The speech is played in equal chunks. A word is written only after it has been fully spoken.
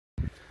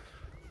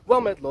Well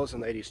met, lords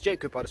and ladies,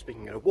 Jacob Potter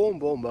speaking, and a warm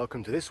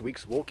welcome to this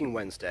week's Walking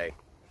Wednesday.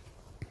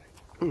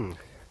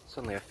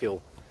 Suddenly I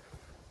feel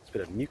a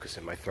bit of mucus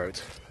in my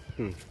throat.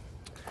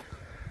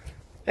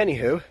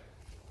 Anywho,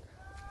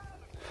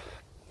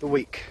 the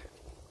week.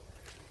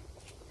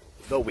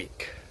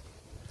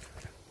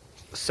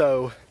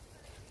 So,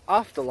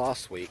 after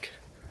last week,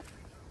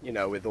 you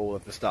know, with all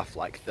of the stuff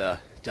like the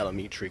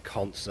Delamitri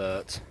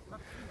concert,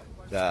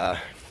 I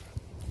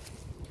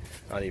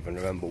don't even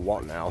remember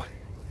what now.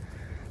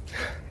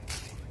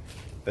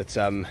 But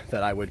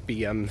that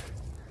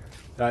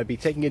I'd be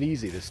taking it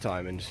easy this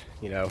time, and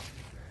you know,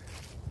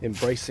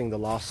 embracing the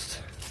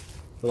last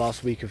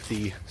week of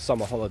the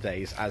summer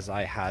holidays as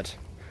I had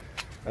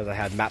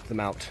mapped them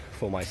out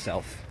for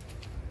myself.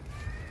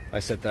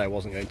 I said that I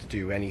wasn't going to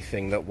do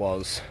anything that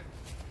was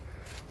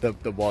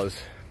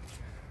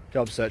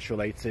job search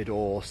related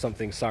or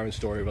something Siren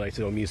Story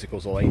related or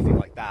musicals or anything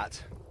like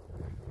that,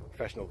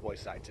 professional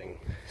voice acting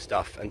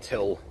stuff,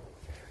 until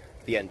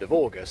the end of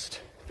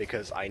August,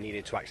 because I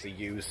needed to actually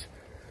use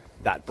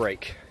that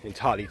break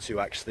entirely to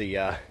actually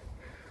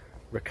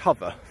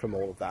recover from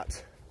all of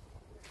that.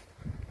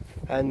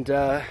 And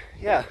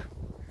yeah,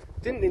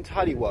 didn't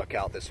entirely work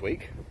out this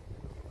week.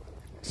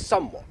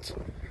 Somewhat,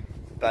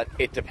 but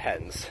it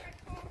depends.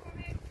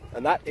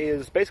 And that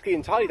is basically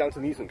entirely down to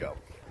the Mutant Girl.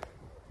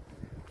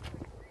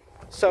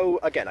 So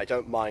again, I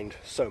don't mind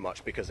so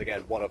much, because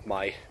again, one of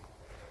my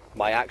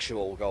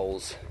actual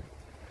goals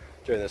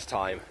during this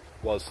time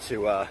was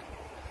to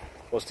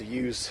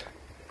use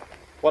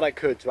what I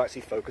could to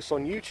actually focus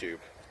on YouTube.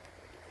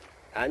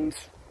 And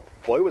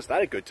boy, was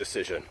that a good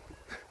decision.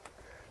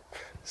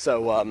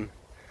 So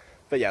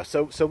but yeah,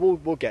 so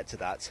we'll get to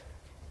that.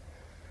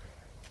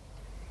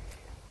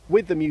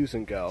 With the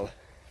Mutant Girl,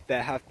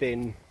 there have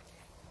been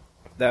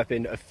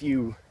a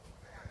few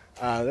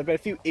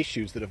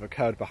issues that have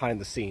occurred behind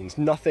the scenes.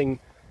 Nothing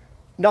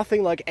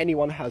like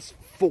anyone has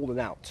fallen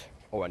out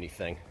or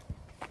anything.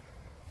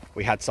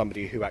 We had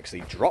somebody who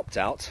actually dropped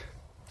out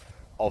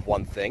of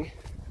one thing,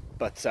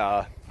 but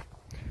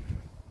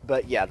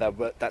yeah,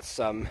 that's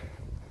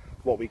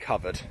what we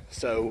covered.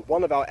 So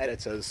one of our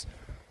editors,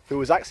 who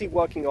was actually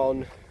working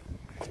on,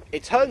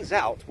 it turns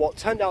out, what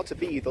turned out to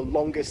be the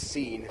longest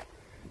scene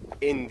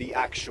in the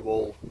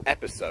actual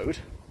episode,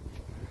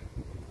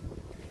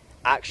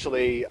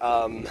 actually,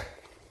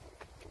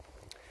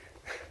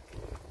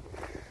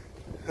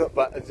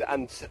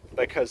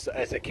 because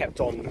as it kept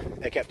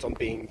on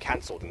being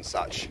cancelled and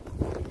such.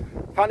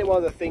 Apparently, one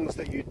of the things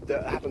that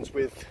happens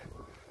with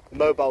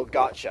mobile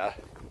gacha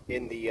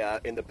in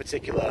the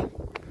particular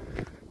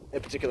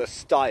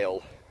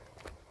style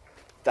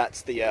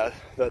that's the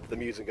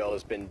Mutant Girl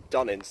has been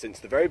done in since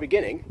the very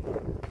beginning,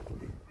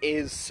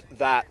 is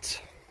that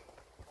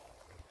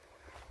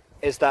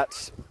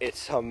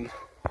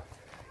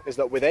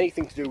with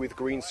anything to do with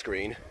green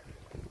screen,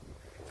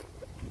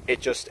 it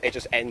just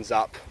ends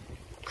up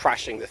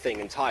crashing the thing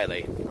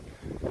entirely.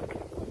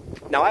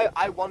 Now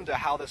I wonder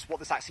what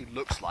this actually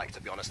looks like,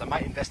 to be honest. I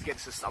might investigate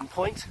this at some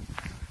point,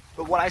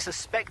 but what I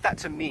suspect that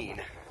to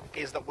mean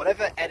is that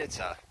whatever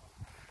editor,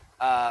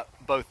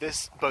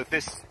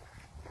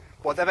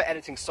 whatever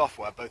editing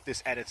software, both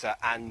this editor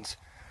and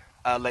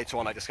later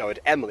on I discovered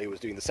Emily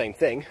was doing the same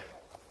thing.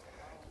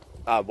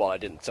 Well, I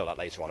didn't tell that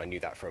later on, I knew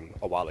that from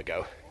a while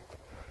ago.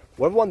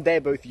 Whatever one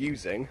they're both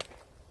using,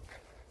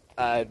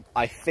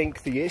 I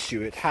think the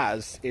issue it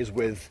has is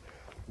with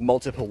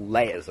multiple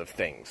layers of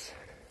things.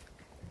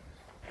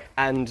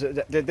 And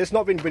this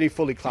not been really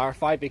fully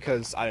clarified,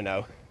 because, I don't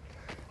know,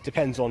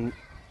 depends on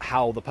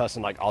how the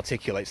person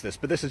articulates this,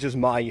 but this is just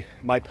my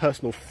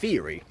personal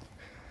theory,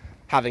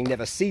 having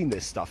never seen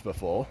this stuff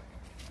before,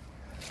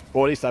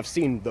 or at least I've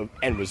seen the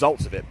end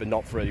results of it, but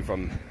not really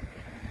from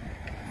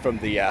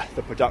the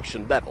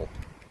production level.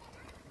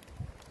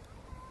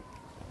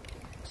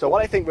 So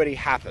what I think really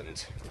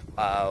happened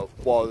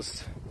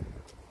was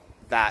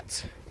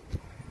that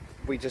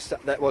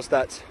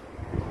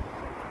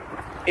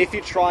if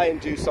you try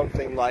and do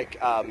something like,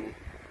 I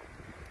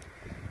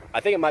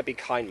think it might be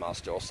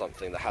KindMaster or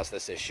something that has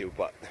this issue,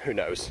 but who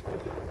knows?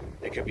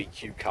 It could be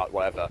QCut,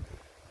 whatever.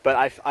 But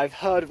I've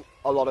heard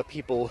a lot of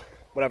people,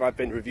 whenever I've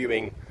been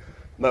reviewing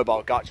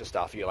mobile gacha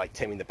stuff, you know, like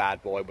Timmy the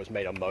Bad Boy was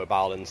made on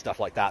mobile and stuff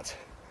like that,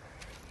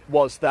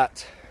 was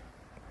that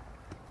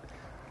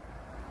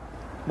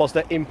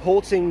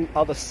importing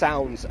other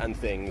sounds and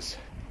things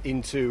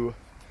into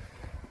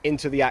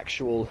the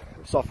actual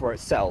software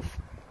itself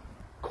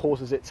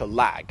causes it to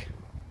lag,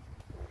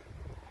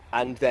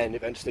 and then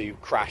eventually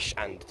crash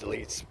and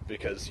delete,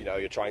 because you know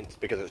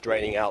because it's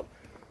draining out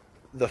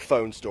the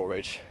phone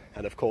storage.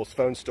 And of course,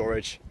 phone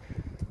storage,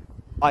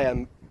 I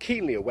am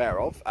keenly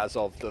aware of, as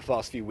of the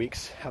past few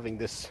weeks, having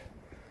this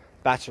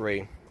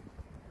battery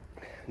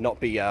not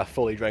be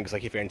fully drained, because I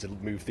keep going to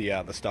move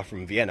the stuff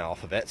from Vienna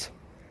off of it,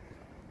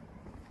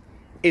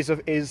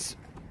 is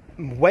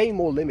way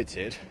more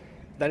limited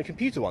than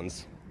computer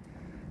ones.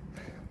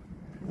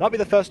 And I'll be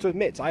the first to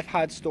admit, I've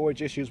had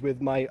storage issues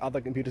with my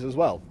other computers as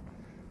well,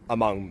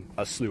 among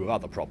a slew of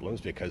other problems,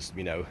 because,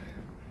 you know,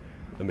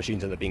 the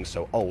machines end up being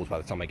so old by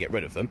the time I get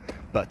rid of them.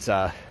 But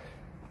yeah,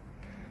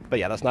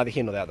 that's neither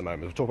here nor there at the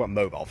moment. We'll talk about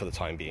mobile for the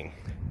time being.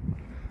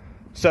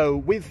 So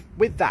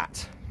with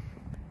that,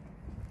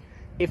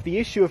 if the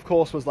issue, of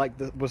course, was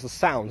the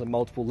sound and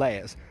multiple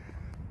layers,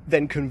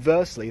 then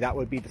conversely, that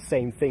would be the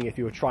same thing if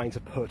you were trying to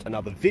put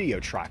another video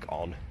track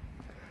on.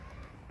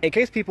 In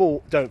case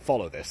people don't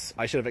follow this,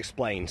 I should have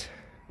explained,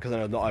 because I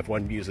know not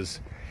everyone uses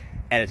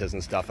editors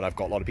and stuff, and I've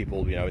got a lot of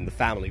people, you know, in the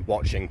family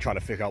watching, trying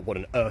to figure out what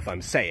on earth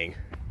I'm saying.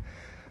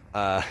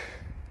 They're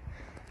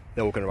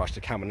all going to rush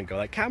to Cameron and go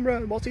like,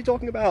 Cameron, what's he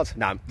talking about?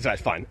 Nah,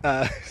 it's fine.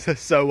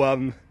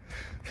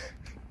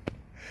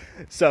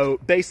 So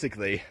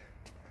basically,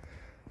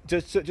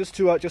 just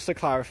to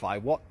clarify,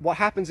 what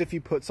happens if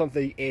you put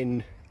something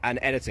in an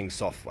editing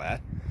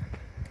software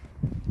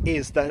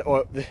is that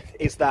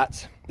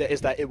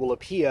it will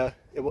appear,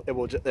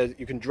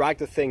 you can drag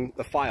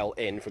the file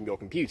in from your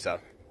computer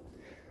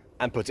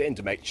and put it in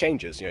to make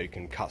changes. You know, you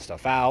can cut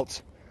stuff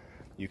out,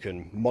 you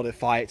can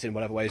modify it in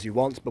whatever ways you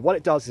want, but what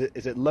it does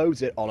is it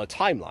loads it on a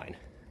timeline.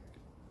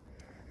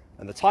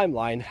 And the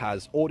timeline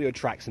has audio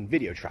tracks and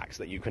video tracks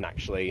that you can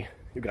actually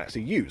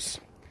use.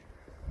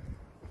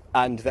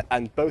 And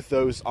both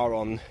those are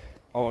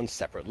on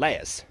separate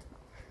layers.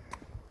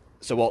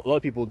 So what a lot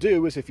of people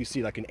do is if you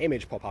see like an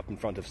image pop up in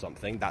front of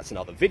something, that's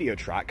another video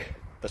track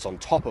that's on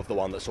top of the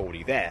one that's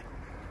already there.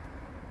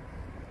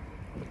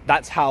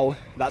 That's how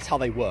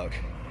they work.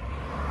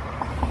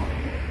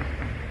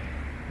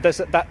 That's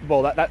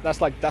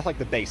like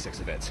the basics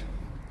of it.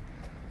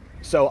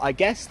 So I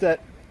guess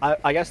that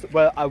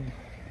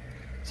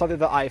something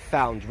that I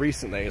found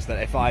recently is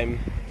that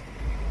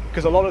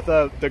because a lot of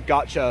the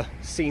gacha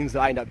scenes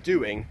that I end up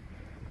doing,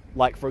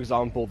 like for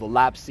example the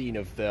lab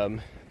scene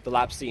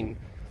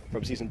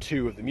from season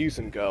 2 of the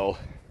Mutant Girl,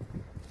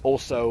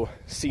 also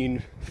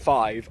scene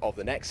 5 of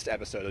the next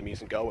episode of the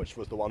Mutant Girl, which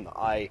was the one that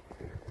I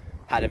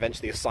had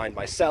eventually assigned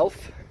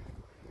myself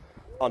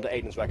under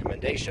Aiden's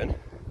recommendation,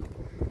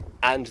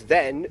 and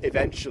then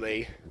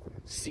eventually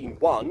scene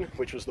 1,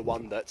 which was the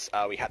one that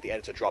we had the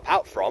editor drop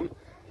out from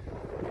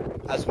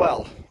as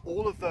well.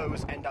 All of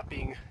those end up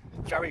being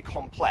very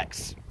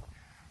complex,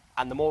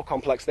 and the more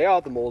complex they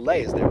are, the more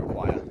layers they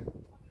require.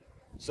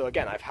 So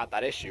again, I've had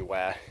that issue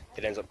where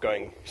it ends up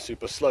going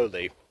super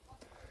slowly.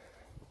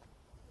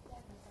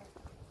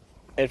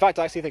 In fact,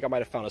 I actually think I might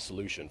have found a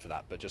solution for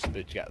that, but just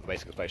to get the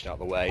basic explanation out of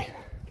the way,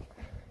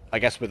 I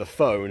guess with a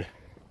phone,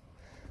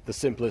 the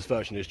simplest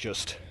version is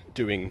just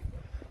doing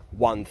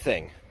one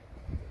thing.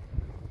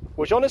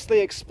 Which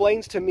honestly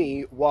explains to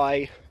me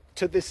why,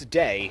 to this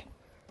day,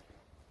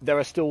 there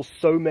are still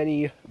so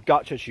many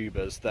gacha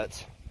tubers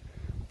that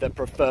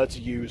prefer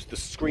to use the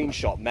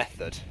screenshot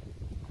method.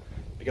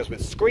 Because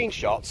with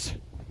screenshots,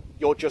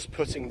 you're just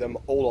putting them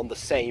all on the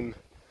same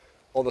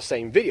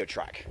video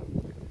track.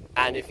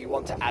 And if you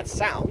want to add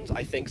sound,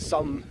 I think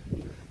some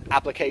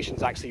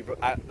applications actually,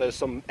 there's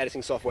some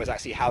editing softwares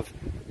actually have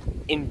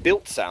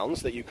inbuilt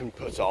sounds that you can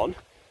put on.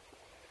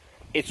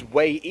 It's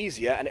way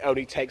easier, and it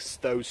only takes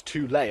those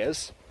 2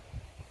 layers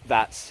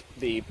that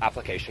the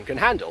application can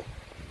handle.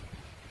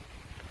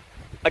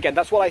 Again,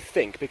 that's what I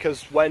think,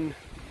 because when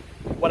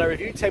I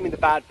reviewed Taming the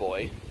Bad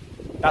Boy,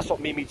 that's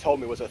what Mimi told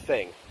me was a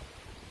thing.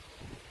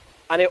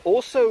 And it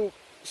also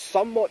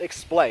somewhat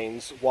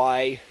explains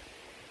why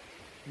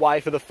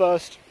for the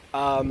first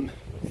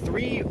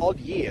 3 odd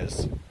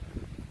years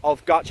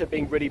of gacha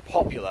being really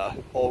popular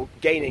or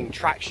gaining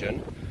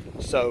traction,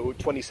 so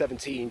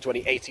 2017,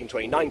 2018,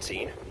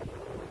 2019,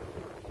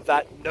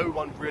 that no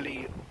one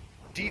really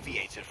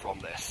deviated from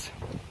this.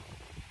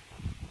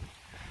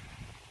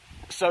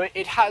 So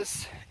it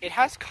has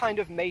kind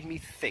of made me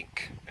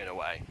think, in a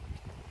way.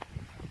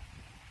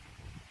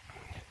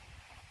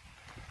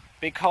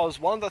 Because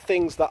one of the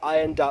things that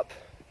I end up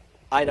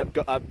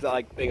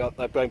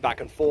going back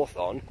and forth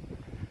on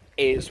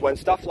is when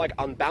stuff like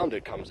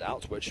Unbounded comes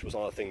out, which was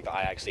another thing that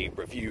I actually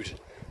reviewed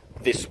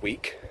this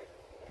week.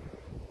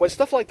 When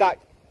stuff like that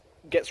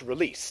gets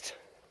released,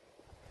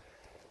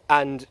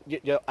 and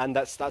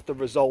that's the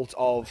result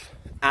of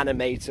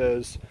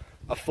animators,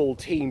 a full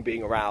team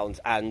being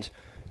around, and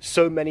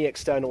so many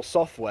external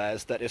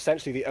softwares that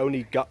essentially the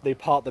only the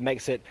part that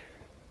makes it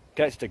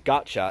connected to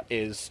gacha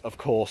is, of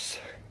course,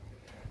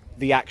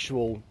 the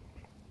actual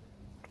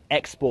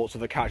exports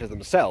of the characters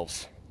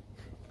themselves.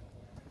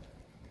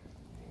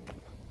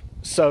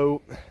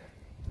 So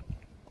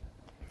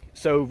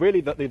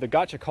really, the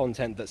gacha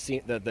content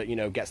that you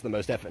know gets the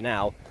most effort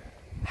now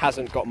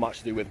hasn't got much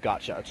to do with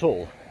gacha at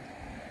all.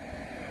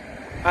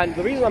 And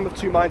the reason I'm of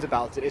two minds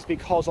about it is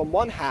because, on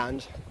one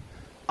hand,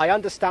 I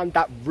understand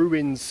that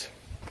ruins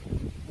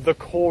the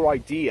core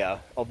idea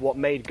of what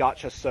made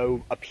gacha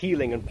so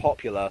appealing and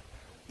popular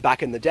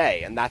back in the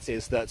day, and that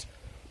is that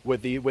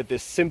with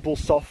this simple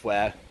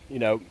software, you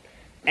know,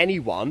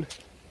 anyone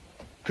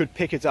could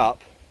pick it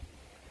up,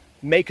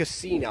 make a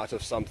scene out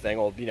of something,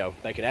 or, you know,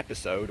 make an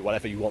episode, or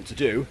whatever you want to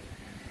do,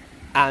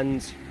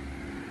 and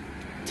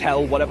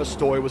tell whatever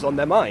story was on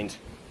their mind.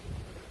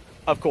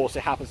 Of course,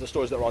 it happens the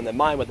stories that are on their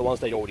mind were the ones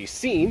they'd already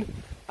seen,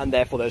 and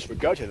therefore those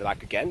regurgitated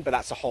back again, but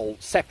that's a whole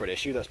separate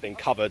issue that's been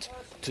covered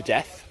to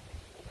death.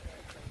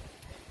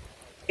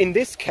 In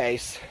this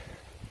case,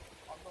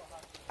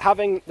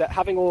 having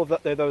all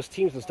of those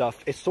teams and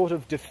stuff, it sort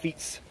of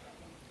defeats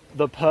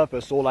the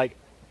purpose, or like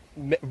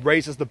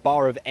raises the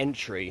bar of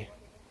entry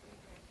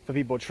for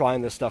people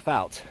trying this stuff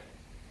out.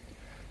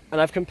 And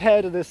I've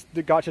compared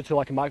the gacha to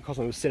like a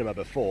microcosm of cinema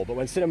before, but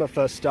when cinema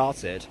first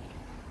started,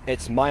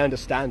 it's my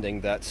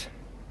understanding that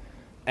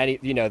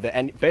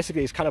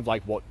basically it's kind of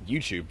like what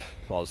YouTube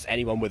was.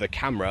 Anyone with a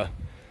camera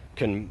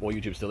can, or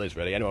YouTube still is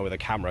really, anyone with a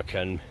camera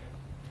can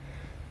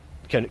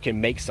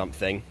make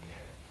something,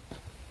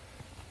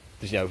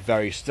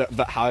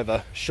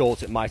 however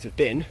short it might have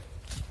been,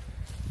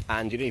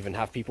 and you didn't even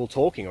have people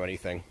talking or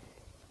anything.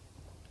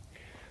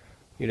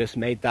 You just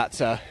made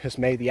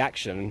the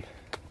action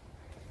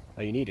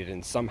that you needed,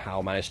 and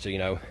somehow managed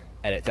to,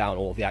 edit down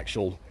all the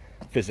actual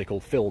physical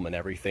film and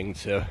everything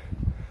to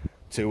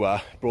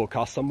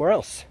broadcast somewhere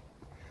else.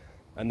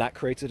 And that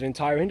created an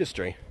entire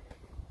industry.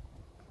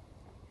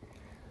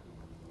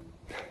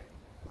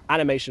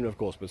 Animation, of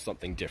course, was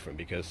something different,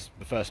 because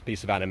the first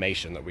piece of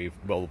animation that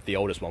the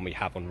oldest one we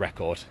have on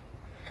record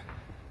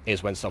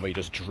is when somebody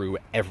just drew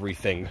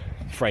everything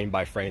frame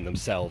by frame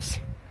themselves.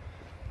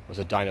 It was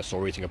a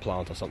dinosaur eating a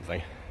plant or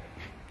something.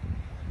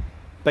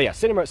 But yeah,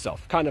 cinema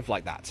itself, kind of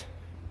like that.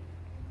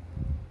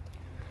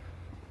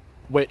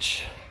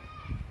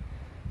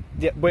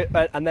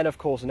 And then of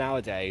course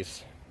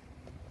nowadays,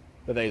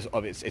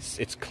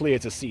 it's clear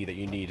to see that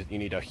you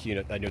need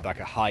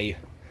a high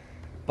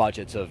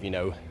budget of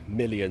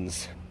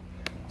millions,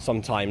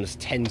 sometimes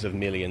tens of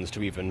millions,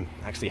 to even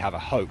actually have a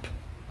hope.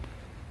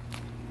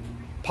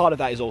 Part of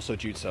that is also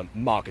due to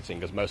marketing,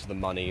 because most of the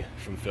money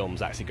from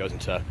films actually goes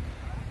into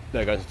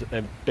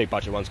big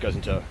budget ones, goes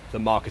into the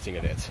marketing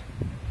of it.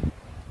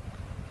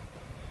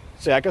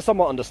 So yeah, I can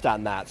somewhat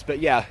understand that. But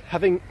yeah,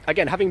 having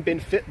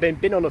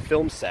been on a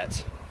film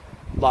set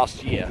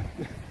last year,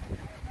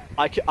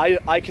 I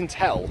can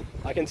tell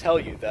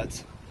you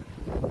that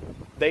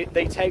they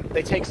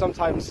take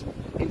sometimes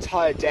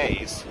entire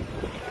days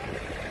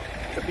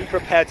to be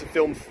prepared to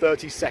film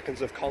 30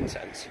 seconds of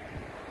content.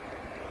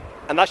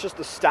 And that's just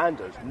the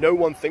standard. No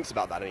one thinks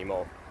about that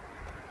anymore.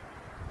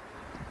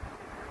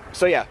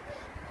 So yeah,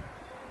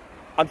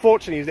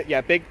 unfortunately, yeah,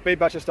 big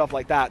budget stuff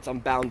like that,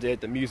 Unbounded,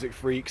 The Music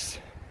Freaks,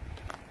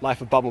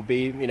 Life of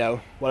Bumblebee,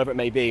 whatever it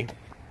may be,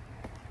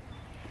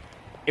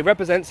 it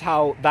represents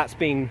how that's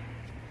being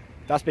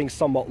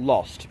somewhat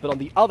lost. But on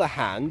the other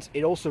hand,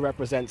 it also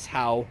represents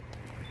how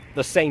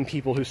the same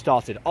people who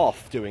started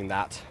off doing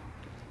that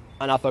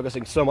are now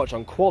focusing so much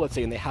on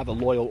quality, and they have a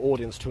loyal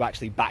audience to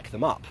actually back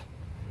them up.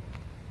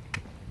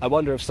 I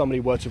wonder if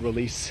somebody were to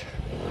release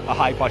a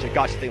high-budget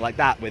gacha thing like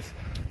that with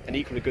an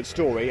equally good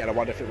story, and I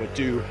wonder if it would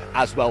do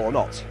as well or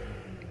not.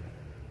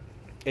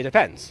 It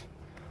depends.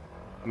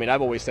 I mean,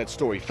 I've always said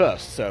story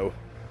first, so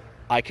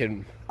I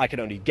can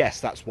only guess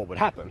that's what would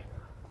happen.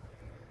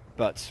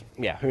 But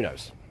yeah, who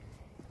knows?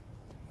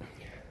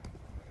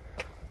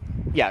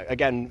 Yeah,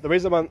 again, the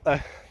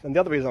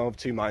other reason I'm of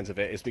two minds of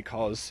it is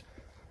because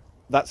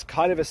that's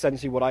kind of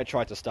essentially what I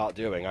tried to start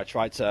doing. I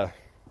tried to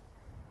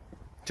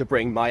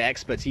bring my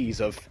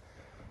expertise of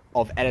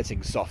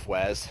editing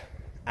softwares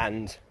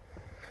and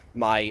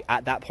my,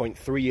 at that point,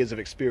 3 years of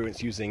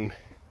experience using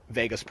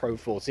Vegas Pro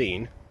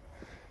 14,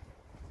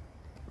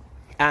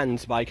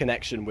 and my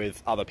connection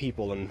with other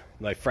people and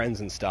my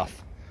friends and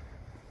stuff,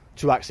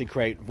 to actually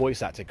create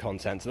voice acted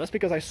content. And that's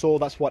because I saw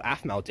that's what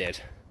Afmal did.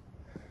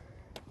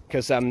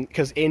 Because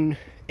in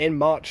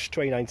March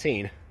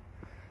 2019,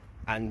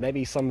 and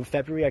maybe some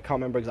February, I can't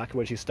remember exactly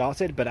when she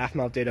started, but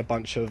Afmal did a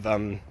bunch of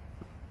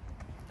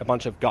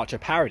gacha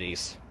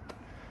parodies.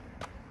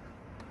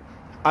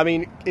 I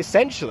mean,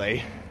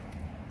 essentially,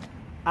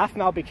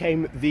 Afmal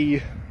became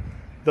the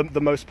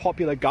most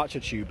popular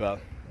gacha tuber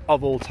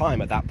of all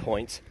time at that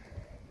point,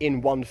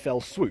 in one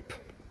fell swoop.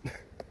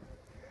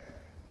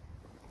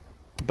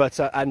 But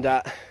and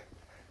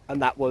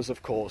that was,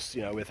 of course,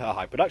 with her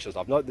high production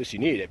stuff. Not that she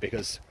needed it,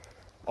 because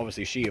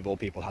obviously she, of all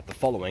people, had the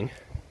following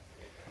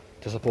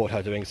to support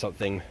her doing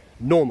something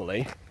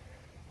normally,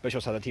 but she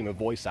also had a team of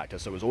voice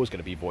actors, so it was always going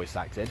to be voice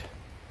acted.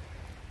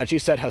 And she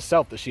said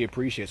herself that she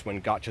appreciates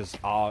when gachas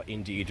are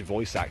indeed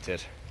voice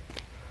acted.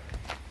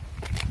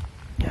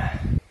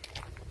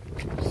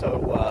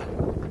 So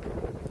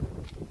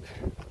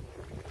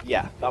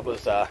yeah, that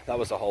was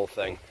the whole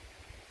thing.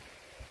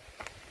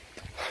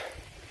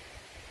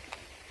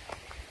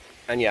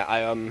 And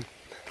yeah,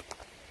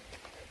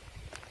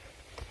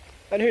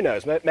 and who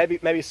knows?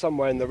 Maybe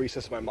somewhere in the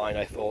recess of my mind,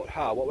 I thought,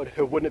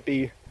 wouldn't it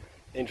be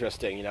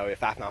interesting, if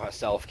Afmal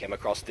herself came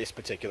across this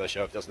particular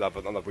show, if doesn't have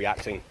another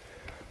reacting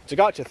to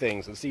gacha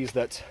things, and sees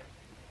that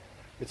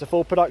it's a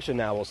full production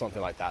now or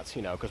something like that,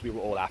 because we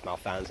were all Afmal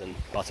fans in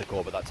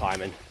Buttercorp at that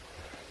time, and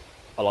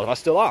a lot of us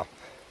still are.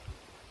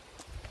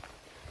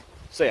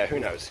 So yeah, who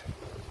knows?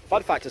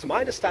 Fun fact is,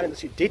 my understanding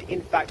is you did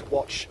in fact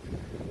watch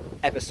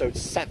episode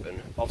 7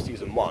 of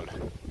season 1.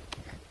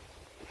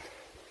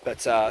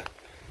 But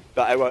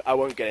But I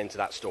won't get into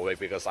that story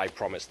because I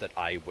promised that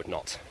I would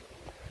not.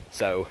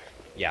 So,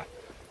 yeah.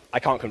 I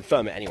can't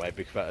confirm it anyway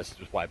because this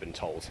is what I've been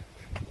told.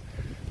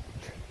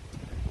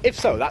 If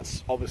so,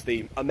 that's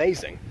obviously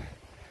amazing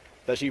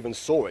that she even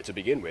saw it to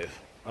begin with.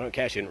 I don't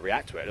care she didn't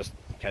react to it, I just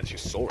care that she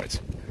saw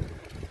it.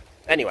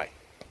 Anyway.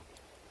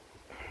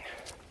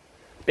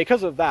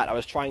 Because of that, I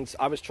was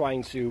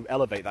trying to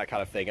elevate that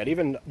kind of thing. And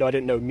even though I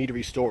didn't know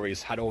Midori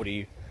Stories had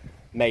already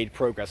made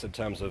progress in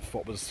terms of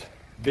what was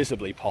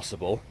visibly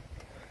possible,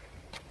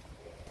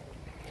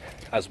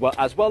 as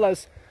well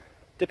as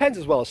depends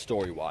as well as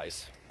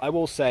story-wise. I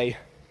will say,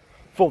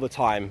 for the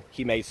time,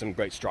 he made some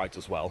great strides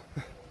as well.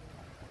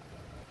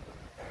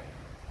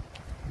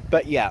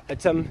 But yeah,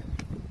 it kind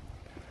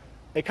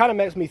of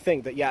makes me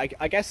think that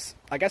I guess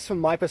from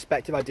my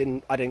perspective, I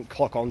didn't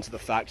clock on to the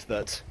fact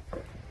that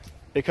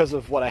because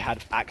of what I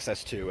had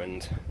access to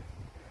and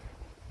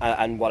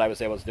what I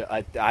was able to do,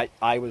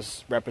 I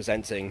was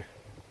representing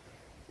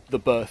the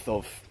birth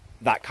of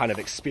that kind of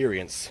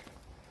experience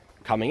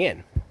coming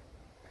in.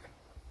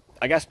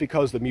 I guess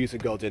because the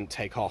Mutant Girl didn't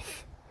take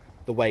off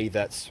the way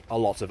that a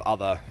lot of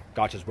other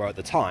gachas were at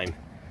the time,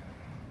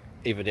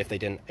 even if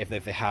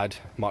they had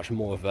much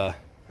more of a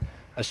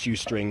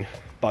shoestring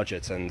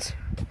budget,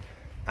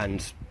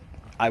 and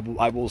I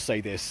will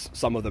say this,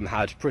 some of them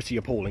had pretty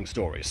appalling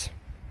stories.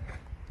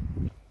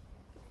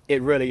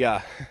 It really,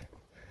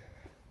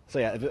 so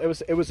yeah,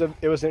 it was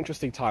an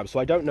interesting time. So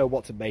I don't know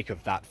what to make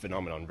of that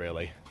phenomenon,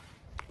 really,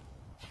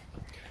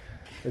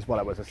 is what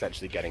I was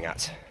essentially getting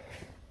at.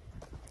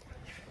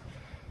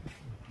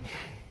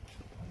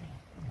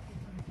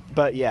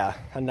 But yeah,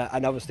 and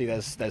obviously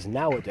there's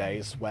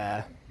nowadays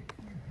where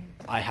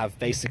I have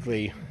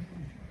basically,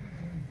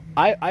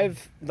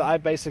 I've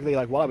basically,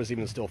 like, while I was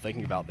even still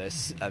thinking about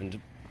this, and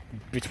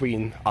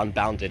between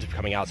Unbounded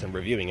coming out and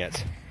reviewing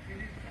it,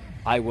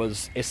 I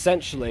was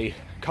essentially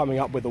coming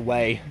up with a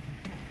way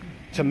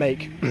to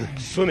make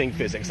swimming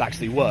physics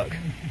actually work.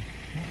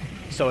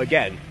 So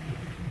again,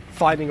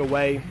 finding a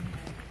way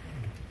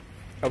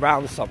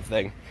around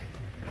something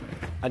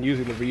and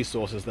using the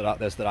resources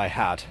that I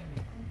had.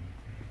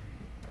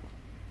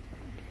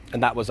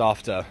 And that was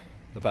after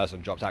the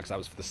person dropped out, because that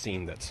was for the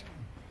scene that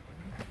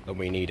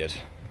we needed.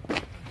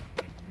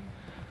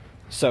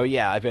 So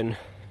yeah, I've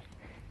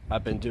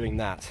been doing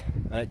that,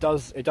 and it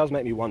does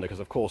make me wonder,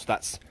 because of course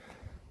that's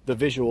the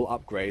visual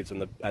upgrades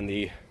and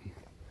the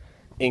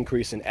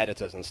increase in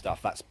editors and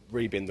stuff. That's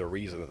really been the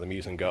reason that the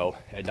Mutant Girl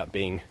ends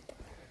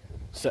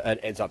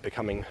up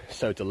becoming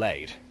so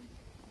delayed.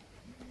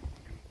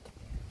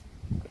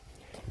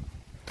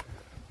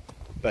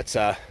 But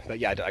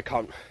yeah, I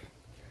can't.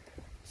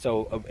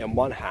 So on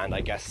one hand,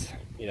 I guess,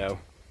 you know,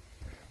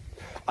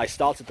 I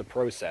started the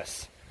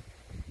process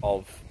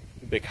of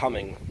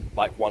becoming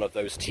like one of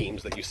those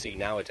teams that you see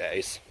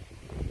nowadays,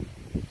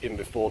 even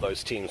before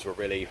those teams were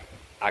really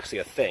actually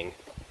a thing.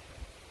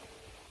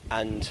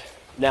 And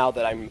now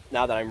that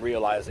I'm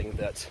realizing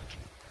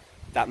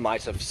that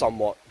might have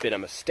somewhat been a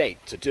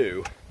mistake to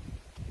do,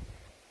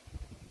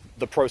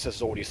 the process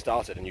has already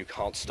started and you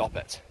can't stop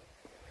it.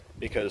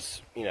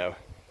 Because, you know,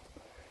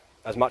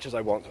 as much as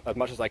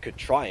I could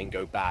try and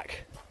go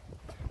back,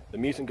 the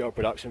Mutant Girl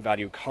production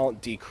value can't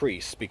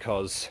decrease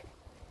because,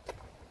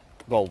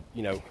 well,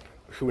 you know,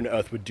 who on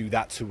earth would do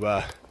that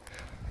to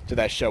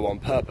their show on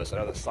purpose? I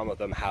know that some of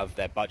them have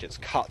their budgets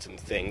cut and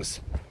things,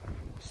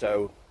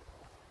 so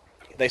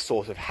they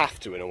sort of have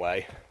to in a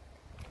way.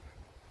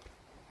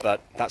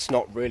 But that's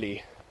not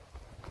really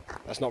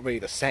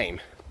the same.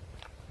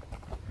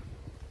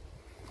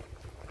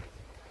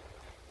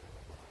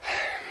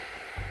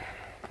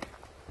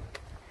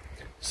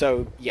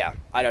 So yeah,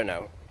 I don't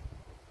know.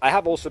 I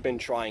have also been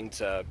trying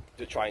to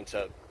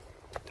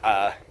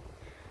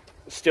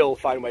still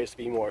find ways to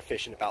be more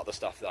efficient about the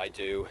stuff that I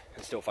do,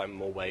 and still find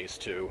more ways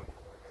to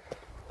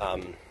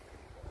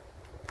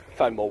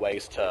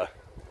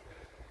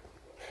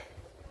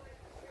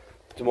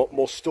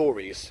more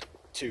stories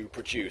to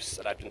produce,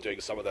 and I've been doing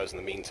some of those in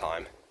the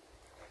meantime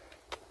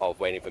of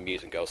waiting for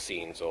Mutant Girl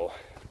scenes, or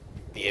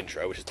the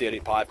intro, which is the only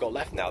part I've got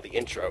left now, the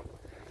intro.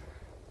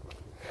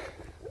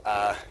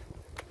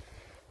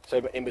 So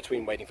in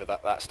between waiting for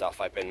that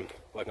stuff, I've been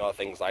working on other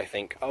things. I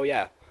think, oh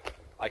yeah,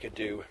 I can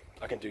do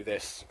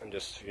this, and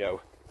just, you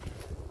know,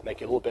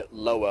 make it a little bit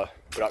lower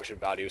production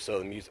value, so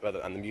the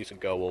Mutant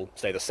Girl will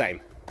stay the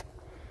same,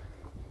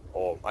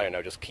 or I don't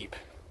know, just keep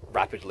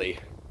rapidly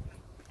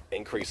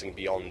increasing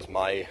beyond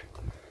my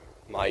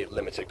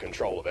limited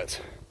control of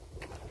it.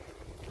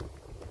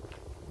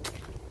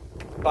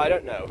 But I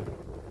don't know.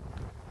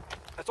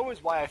 That's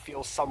always why I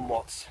feel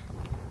somewhat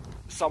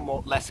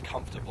less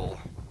comfortable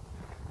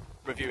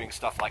reviewing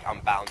stuff like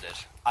Unbounded.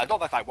 Not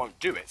that I won't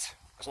do it.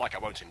 It's not like I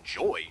won't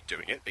enjoy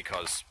doing it,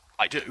 because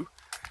I do,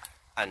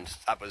 and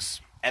that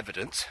was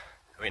evident.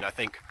 I mean, I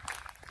think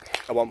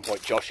at one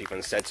point Josh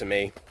even said to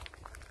me,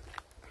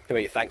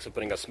 "Hey, thanks for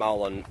putting a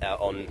smile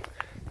on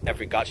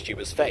every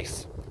GachaTuber's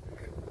face."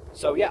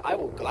 So yeah, I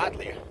will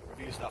gladly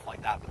review stuff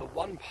like that. But the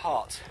one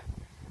part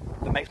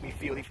that makes me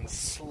feel even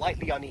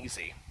slightly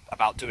uneasy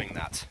about doing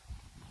that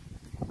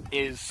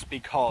is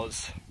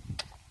because,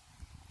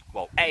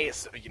 well, A,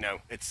 it's, you know,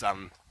 it's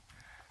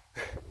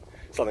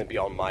something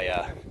beyond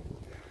my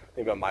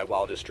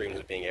wildest dreams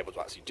of being able to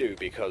actually do,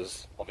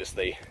 because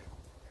obviously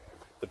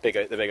the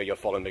bigger you're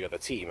following, the bigger the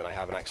team, and I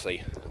haven't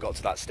actually got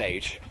to that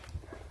stage.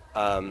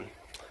 But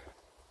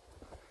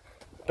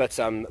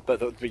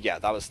yeah,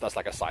 that's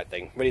like a side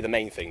thing. Really, the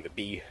main thing,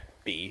 the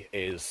B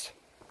is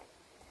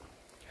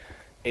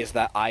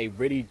that I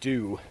really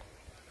do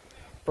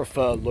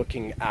prefer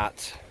looking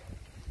at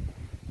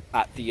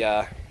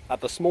the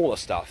smaller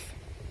stuff,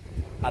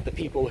 at the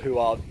people who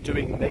are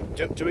doing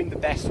the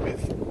best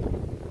with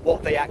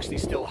what they actually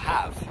still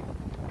have,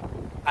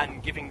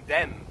 and giving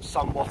them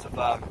somewhat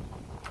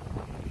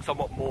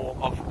more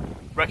of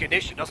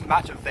recognition. It doesn't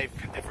matter if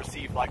they've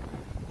received like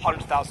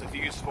 100,000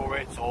 views for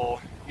it,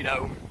 or, you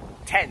know,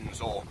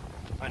 tens, or,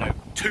 I don't know,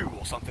 2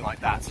 or something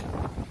like that.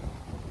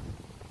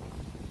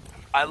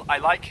 I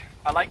like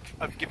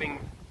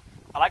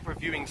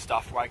reviewing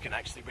stuff where I can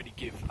actually really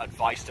give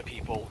advice to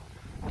people,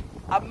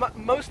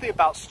 mostly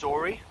about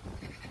story,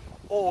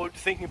 or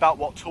thinking about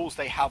what tools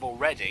they have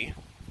already,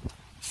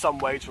 some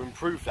way to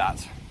improve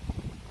that.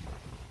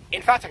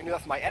 In fact, I can do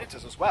that for my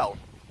editors as well.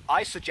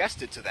 I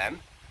suggested to them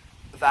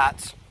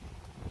that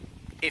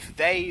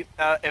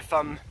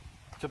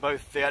to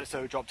both the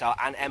editor who dropped out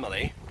and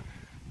Emily,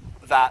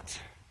 that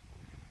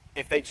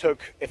if they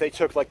took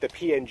like the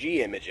PNG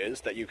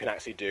images that you can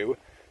actually do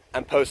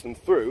and post them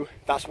through,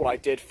 that's what I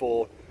did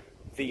for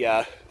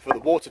the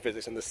water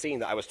physics and the scene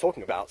that I was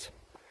talking about.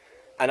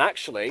 And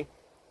actually,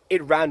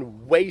 it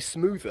ran way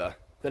smoother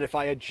than if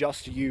I had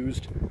just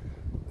used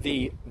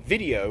the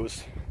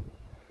videos,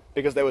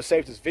 because they were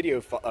saved as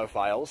video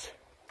files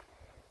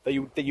that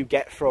you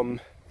get from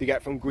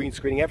green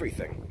screening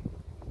everything.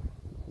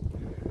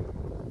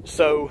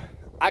 So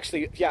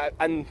actually, yeah,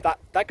 and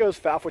that goes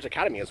for Alpha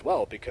Academy as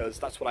well, because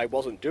that's what I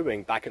wasn't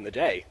doing back in the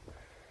day.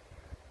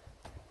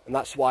 And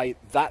that's why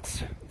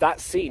that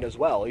scene as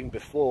well, even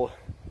before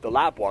the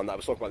lab one that I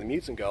was talking about, the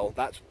Mutant Girl,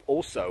 that's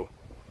also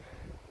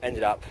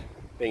ended up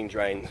being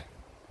drained.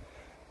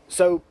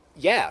 So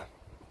yeah,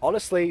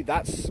 honestly,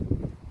 that's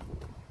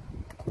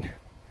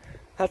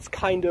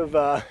kind of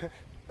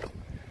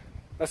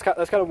that's kind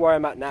of where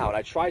I'm at now. And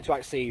I try to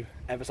actually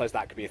emphasize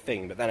that could be a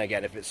thing, but then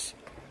again, if it's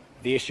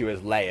the issue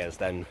is layers,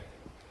 then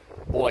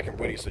all I can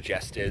really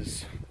suggest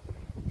is,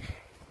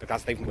 if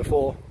that's the thing from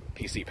before,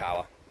 PC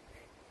power.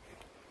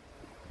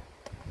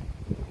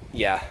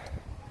 Yeah,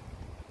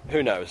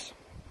 who knows?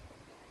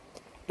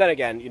 Then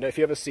again, you know, if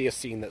you ever see a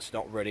scene that's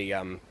not really,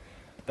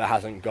 that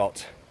hasn't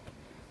got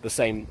the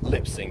same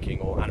lip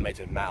syncing or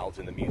animated mouths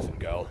in the Mutant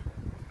Girl,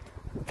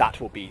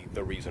 that will be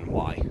the reason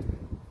why.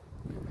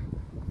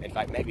 In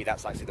fact, maybe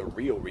that's actually the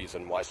real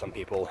reason why some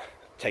people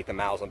take the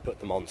mouths and put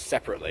them on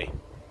separately.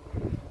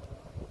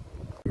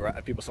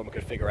 Someone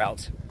could figure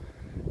out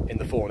in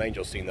the Fallen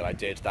Angel scene that I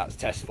did, that's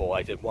test for,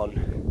 I did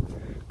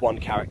one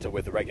character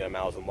with the regular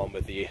mouths and one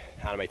with the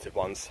animated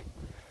ones.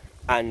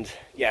 And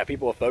yeah,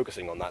 people were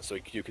focusing on that, so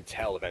you could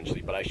tell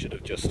eventually, but I should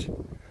have just,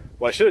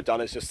 what I should have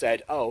done is just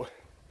said, oh,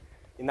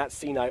 in that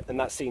scene,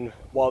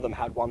 one of them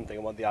had one thing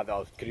and one the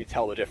other, could you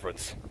tell the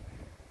difference?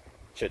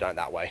 Should have done it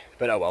that way,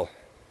 but oh well.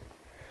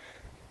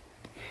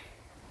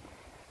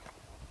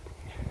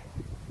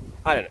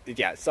 I don't know,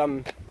 yeah,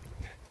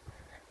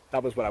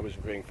 that was when I was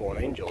reviewing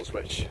Fallen Angels,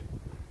 which,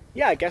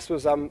 yeah, I guess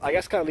kind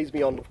of leads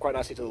me on quite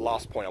nicely to the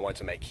last point I wanted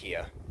to make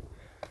here.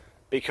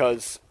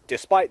 Because,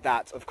 despite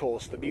that, of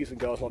course, the Mutant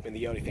Girl has not been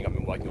the only thing I've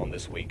been working on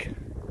this week.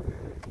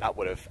 That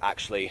would have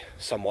actually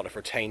somewhat have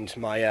retained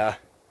my,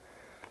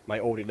 my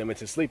already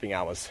limited sleeping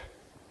hours.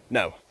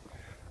 No.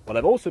 What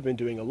I've also been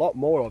doing a lot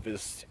more of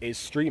is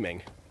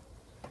streaming.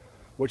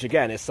 Which,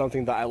 again, is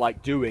something that I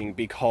like doing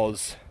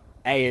because,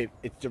 A,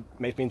 it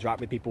makes me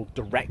interact with people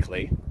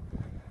directly,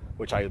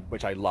 which I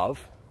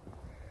love,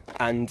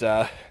 and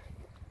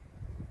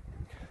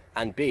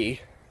B,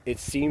 it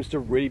seems to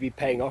really be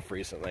paying off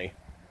recently.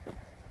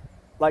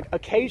 Like,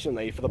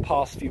 occasionally, for the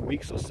past few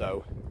weeks or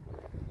so,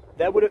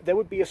 there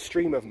would be a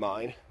stream of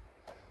mine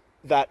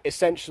that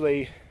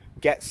essentially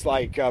gets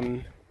like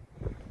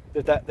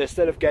that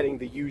instead of getting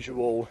the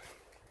usual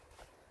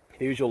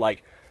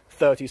like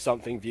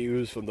 30-something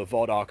views from the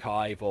VOD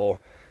archive, or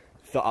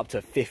up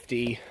to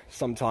 50,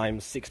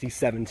 sometimes 60,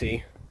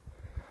 70.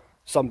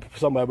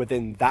 Somewhere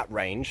within that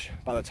range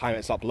by the time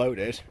it's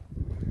uploaded,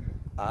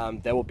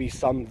 there will be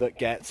some that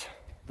get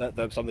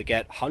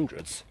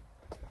hundreds,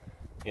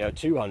 you know,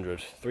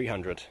 200,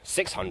 300,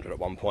 600 at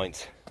one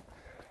point,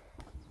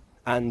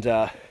 and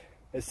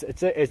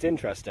it's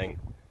interesting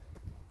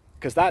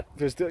because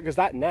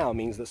that now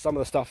means that some of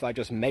the stuff that I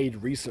just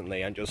made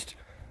recently and just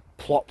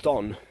plopped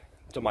on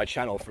to my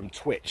channel from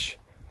Twitch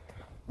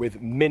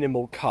with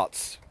minimal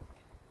cuts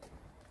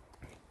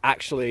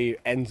actually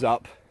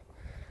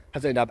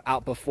has ended up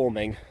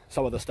outperforming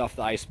some of the stuff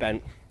that I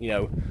spent, you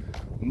know,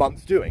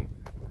 months doing.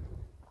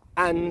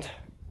 And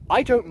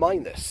I don't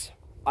mind this.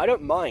 I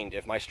don't mind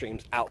if my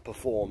streams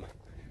outperform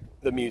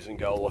the Mutant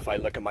Girl, if I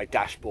look at my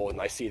dashboard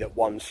and I see that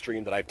one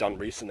stream that I've done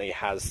recently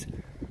has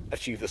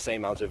achieve the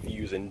same amount of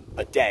views in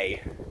a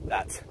day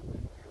that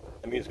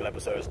a musical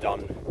episode has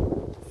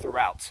done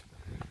throughout.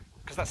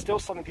 Because that's still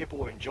something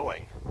people are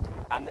enjoying.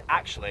 And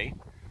actually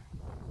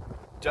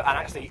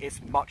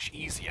it's much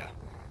easier.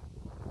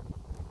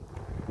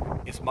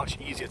 It's much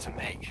easier to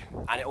make.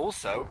 And it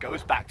also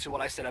goes back to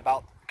what I said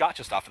about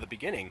gacha stuff at the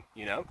beginning,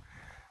 you know?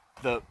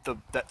 That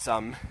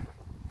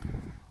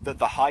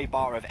the high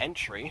bar of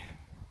entry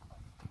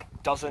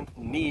doesn't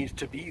need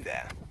to be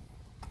there.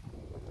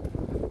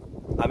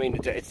 I mean,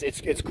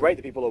 it's great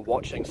that people are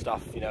watching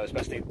stuff, you know,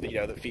 especially, you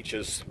know, that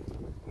features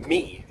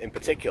me in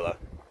particular.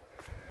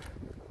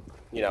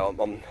 You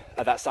know,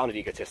 that sounded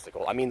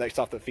egotistical. I mean, like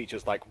stuff that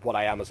features like what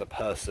I am as a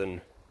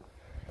person,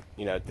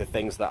 you know, the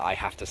things that I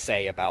have to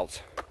say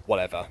about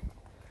whatever,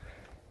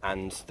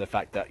 and the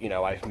fact that, you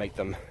know, I make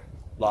them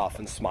laugh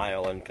and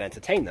smile and can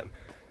entertain them.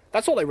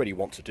 That's all I really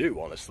want to do,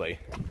 honestly.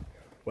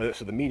 Whether it's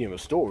through the medium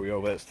of story or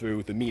whether it's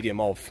through the medium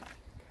of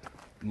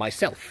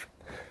myself.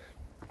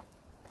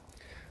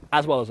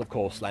 As well as, of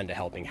course, lend a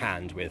helping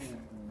hand with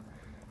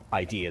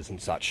ideas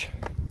and such.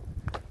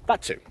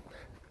 That too.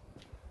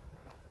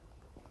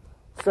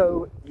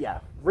 So, yeah,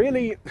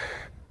 really...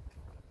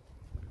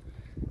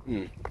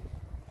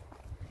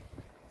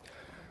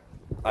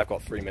 I've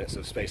got 3 minutes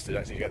of space to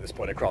actually get this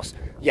point across.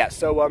 Yeah,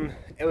 so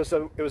it was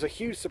a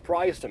huge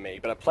surprise to me,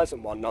 but a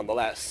pleasant one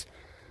nonetheless,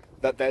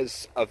 that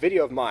there's a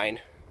video of mine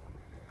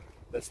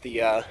that's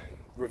the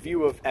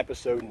review of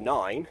episode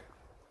 9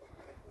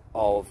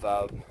 of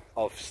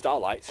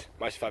Starlight,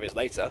 95 years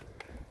later,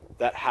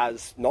 that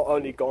has not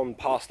only gone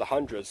past the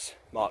hundreds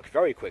mark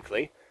very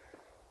quickly,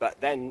 but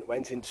then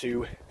went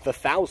into the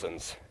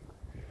thousands.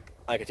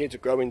 I continued to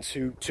grow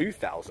into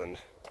 2,000.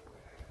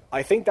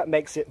 I think that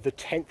makes it the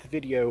 10th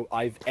video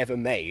I've ever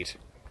made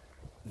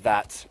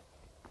that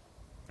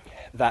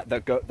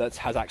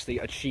has actually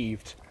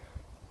achieved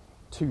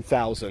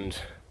 2,000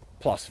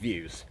 plus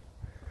views.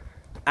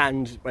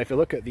 And if you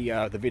look at the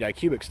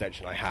vidIQ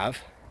extension I have,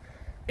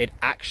 it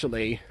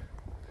actually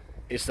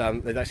is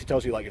it actually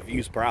tells you like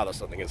views per hour that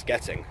something is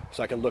getting.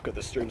 So I can look at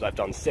the streams I've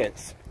done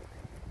since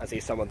and see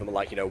some of them are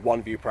like, you know,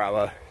 1 view per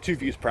hour, 2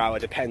 views per hour,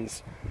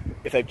 depends.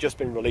 If they've just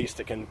been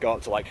released, it can go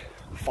up to like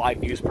 5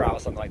 views per hour,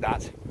 something like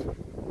that.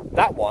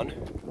 That one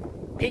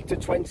peaked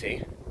at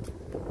 20.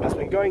 That's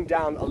been going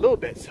down a little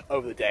bit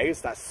over the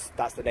days. That's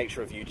the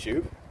nature of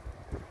YouTube.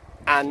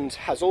 And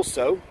has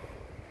also,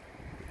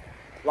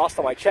 last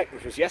time I checked,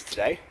 which was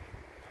yesterday,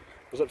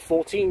 was at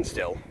 14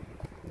 still.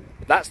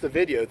 That's the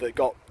video that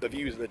got the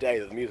views of the day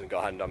that the music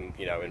got, hadn't done,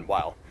 you know, in a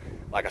while,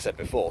 like I said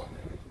before.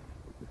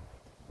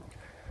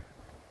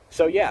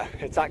 So yeah,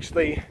 it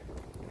actually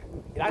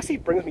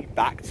brings me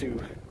back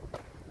to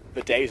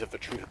the days of the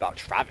truth about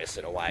Travis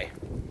in a way.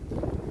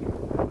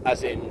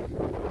 As in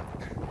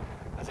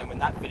when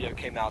that video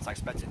came out, I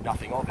expected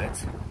nothing of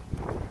it,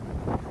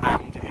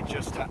 and it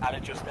just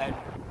then,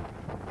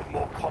 with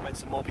more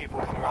comments and more people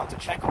coming around to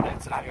check on it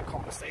and having a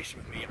conversation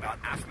with me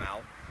about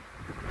AFMAL,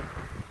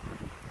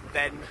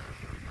 then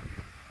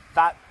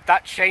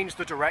that changed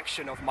the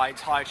direction of my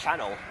entire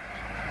channel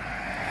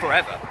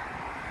forever.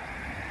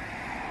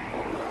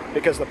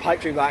 Because the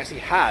pipe dream that I actually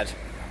had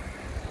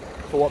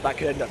for what that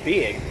could end up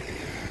being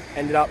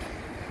ended up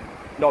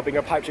not being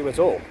a pipe dream at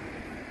all.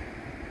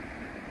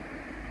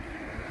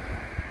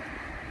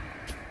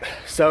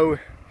 So,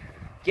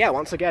 yeah,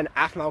 once again,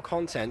 AFMAL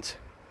content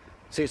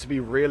seems to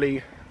be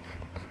really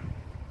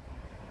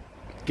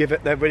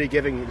they're really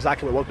giving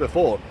exactly what it was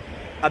before.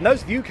 And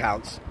those view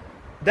counts,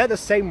 they're the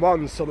same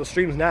ones on the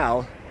streams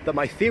now that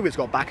my theories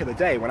got back in the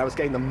day when I was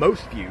getting the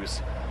most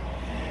views.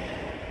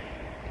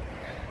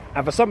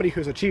 And for somebody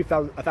who's achieved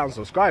 1,000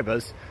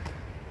 subscribers,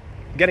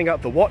 getting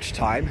up the watch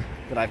time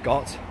that I've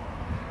got,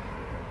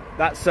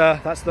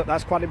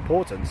 that's quite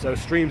important. So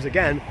streams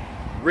again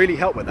really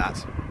help with that.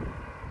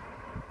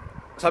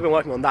 So I've been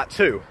working on that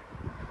too.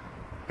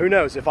 Who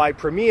knows, if I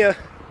premiere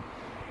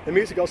the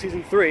Musical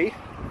Season 3,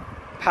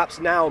 perhaps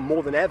now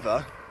more than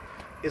ever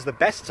is the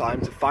best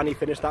time to finally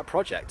finish that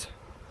project.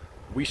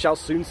 We shall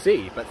soon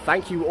see, but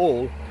thank you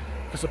all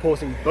for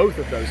supporting both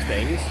of those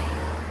things.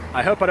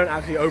 I hope I don't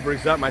actually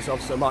overexert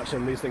myself so much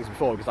in these things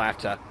before, because I have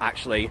to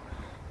actually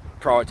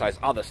prioritize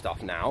other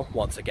stuff now,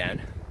 once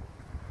again.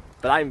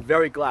 But I'm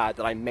very glad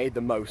that I made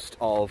the most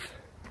of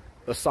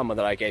the summer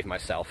that I gave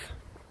myself.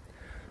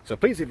 So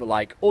please leave a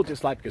like or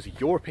dislike, because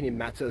your opinion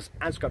matters,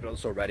 and subscribe to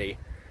us already.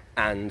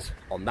 And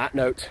on that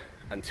note,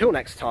 until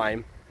next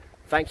time,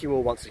 thank you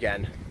all once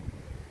again,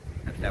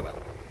 and farewell.